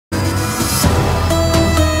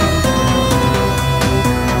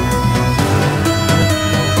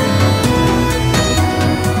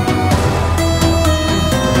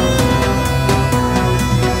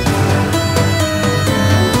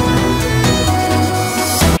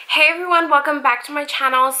everyone, welcome back to my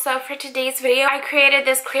channel. So for today's video, I created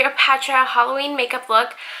this Cleopatra Halloween makeup look.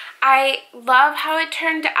 I love how it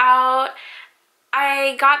turned out.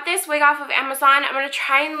 I got this wig off of Amazon. I'm going to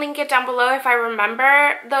try and link it down below if I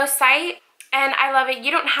remember the site. And I love it.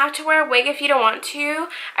 You don't have to wear a wig if you don't want to.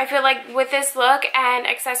 I feel like with this look and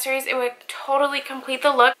accessories, it would totally complete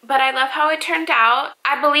the look. But I love how it turned out.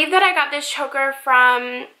 I believe that I got this choker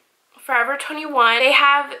from Forever 21. They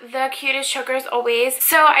have the cutest chokers always.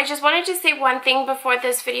 So I just wanted to say one thing before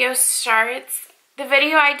this video starts. The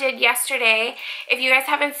video I did yesterday, if you guys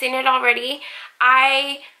haven't seen it already,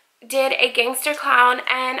 I did a gangster clown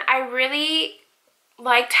and I really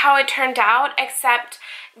liked how it turned out, except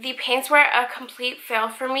the paints were a complete fail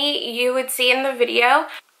for me. You would see in the video.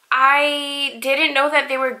 I didn't know that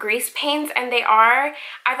they were grease paints, and they are.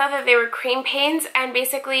 I thought that they were cream paints, and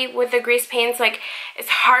basically with the grease paints, like, it's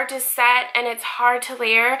hard to set and it's hard to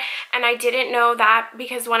layer, and I didn't know that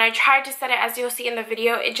because when I tried to set it, as you'll see in the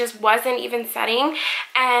video, it just wasn't even setting.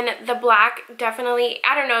 And the black definitely,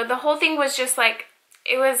 I don't know, the whole thing was just like,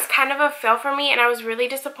 it was kind of a fail for me, and I was really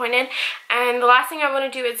disappointed. And the last thing I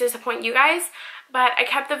want to do is disappoint you guys, but I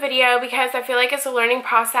kept the video because I feel like it's a learning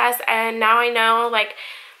process, and now I know, like,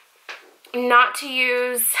 not to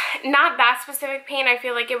use not that specific paint. I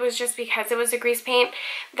feel like it was just because it was a grease paint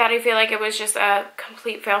that I feel like it was just a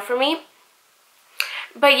complete fail for me.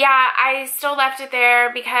 But yeah, I still left it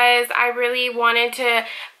there because I really wanted to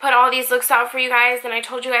put all these looks out for you guys, and I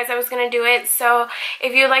told you guys I was going to do it. So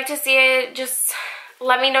if you'd like to see it, just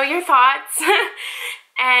let me know your thoughts.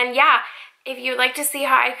 And yeah, if you'd like to see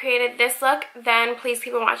how I created this look, then please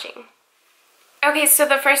keep on watching. Okay, so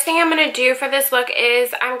the first thing I'm going to do for this look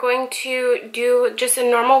is I'm going to do just a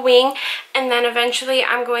normal wing, and then eventually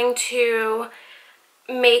I'm going to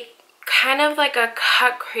make kind of like a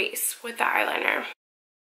cut crease with the eyeliner.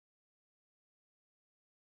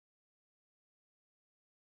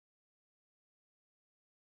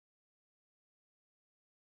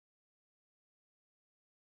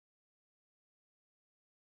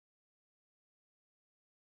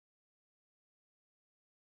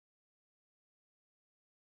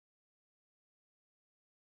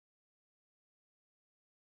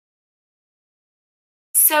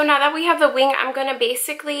 So now that we have the wing, I'm going to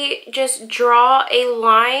basically just draw a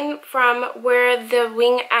line from where the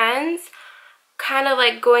wing ends, kind of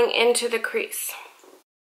like going into the crease.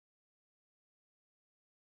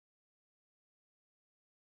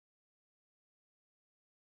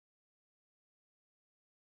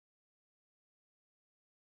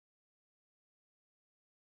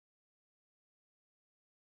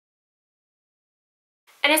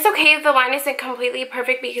 And it's okay if the line isn't completely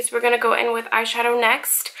perfect because we're going to go in with eyeshadow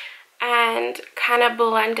next and kind of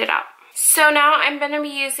blend it up. So now I'm going to be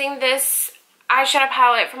using this eyeshadow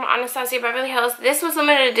palette from Anastasia Beverly Hills. This was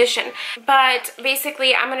limited edition, but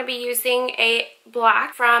basically I'm going to be using a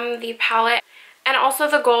black from the palette and also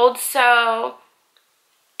the gold. So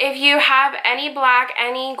if you have any black,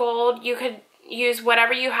 any gold, you could use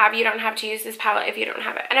whatever you have. You don't have to use this palette if you don't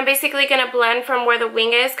have it. And I'm basically going to blend from where the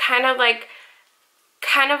wing is, kind of like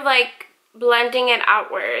blending it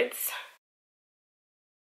outwards.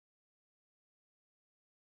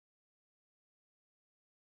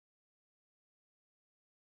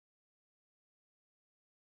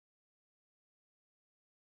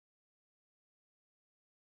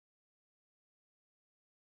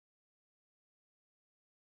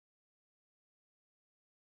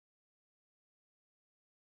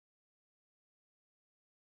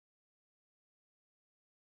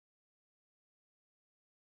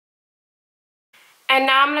 And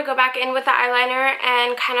now I'm going to go back in with the eyeliner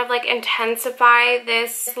and kind of like intensify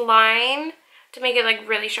this line to make it like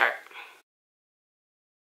really sharp.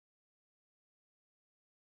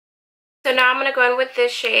 So now I'm going to go in with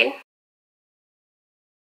this shade.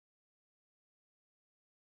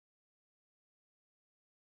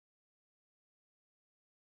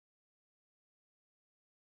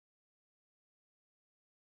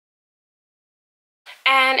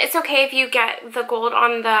 And it's okay if you get the gold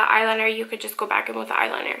on the eyeliner, you could just go back in with the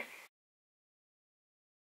eyeliner.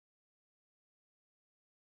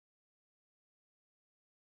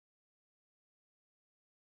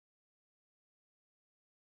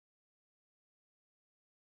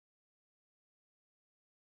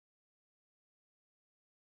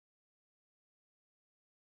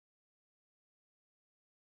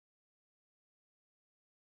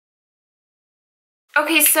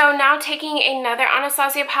 Okay, so now taking another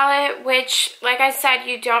Anastasia palette, which, like I said,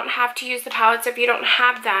 you don't have to use the palettes if you don't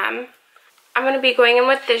have them. I'm going to be going in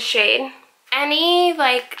with this shade. Any,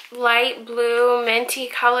 like, light blue, minty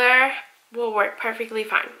color will work perfectly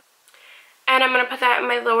fine. And I'm going to put that in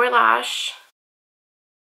my lower lash.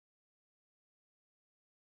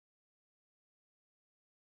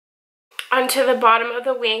 Onto the bottom of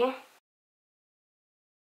the wing.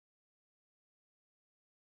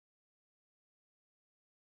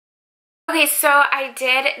 Okay, so I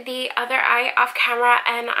did the other eye off camera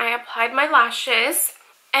and I applied my lashes.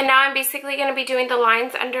 And now I'm basically going to be doing the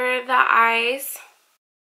lines under the eyes.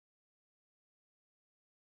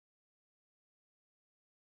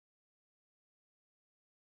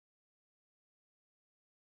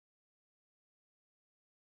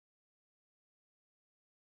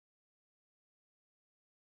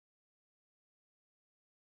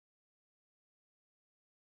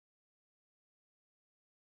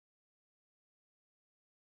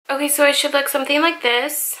 Okay, so it should look something like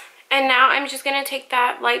this. And now I'm just going to take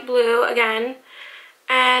that light blue again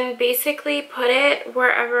and basically put it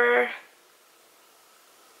wherever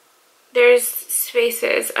there's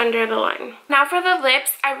spaces under the line. Now for the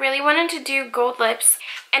lips, I really wanted to do gold lips.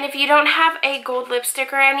 And if you don't have a gold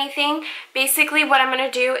lipstick or anything, basically what I'm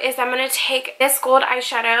going to do is I'm going to take this gold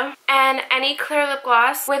eyeshadow and any clear lip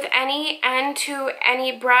gloss with any end to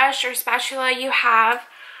any brush or spatula you have.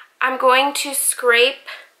 I'm going to scrape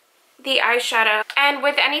the eyeshadow, and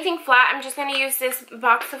with anything flat I'm just going to use this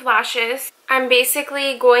box of lashes. I'm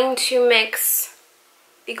basically going to mix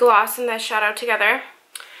the gloss and the shadow together,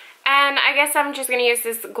 and I guess I'm just going to use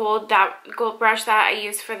this gold brush that I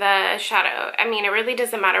use for the shadow. I mean, it really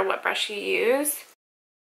doesn't matter what brush you use.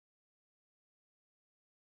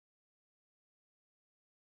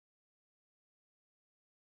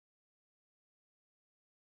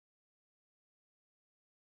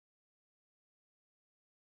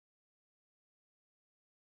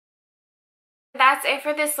 That's it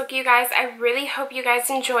for this look, you guys. I really hope you guys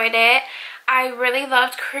enjoyed it. I really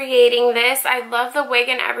loved creating this. I love the wig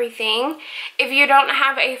and everything. If you don't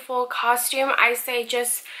have a full costume, I say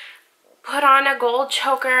just put on a gold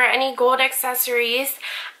choker, any gold accessories,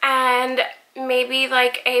 and maybe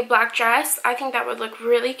like a black dress. I think that would look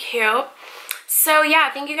really cute. So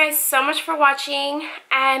yeah, thank you guys so much for watching,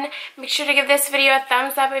 and make sure to give this video a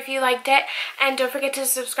thumbs up if you liked it, and don't forget to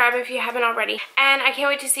subscribe if you haven't already. And I can't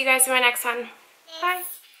wait to see you guys in my next one. Bye.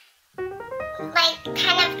 Like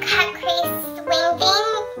kind of cut crease wing thing.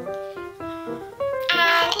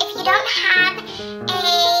 And if you don't have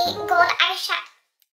a gold eyeshadow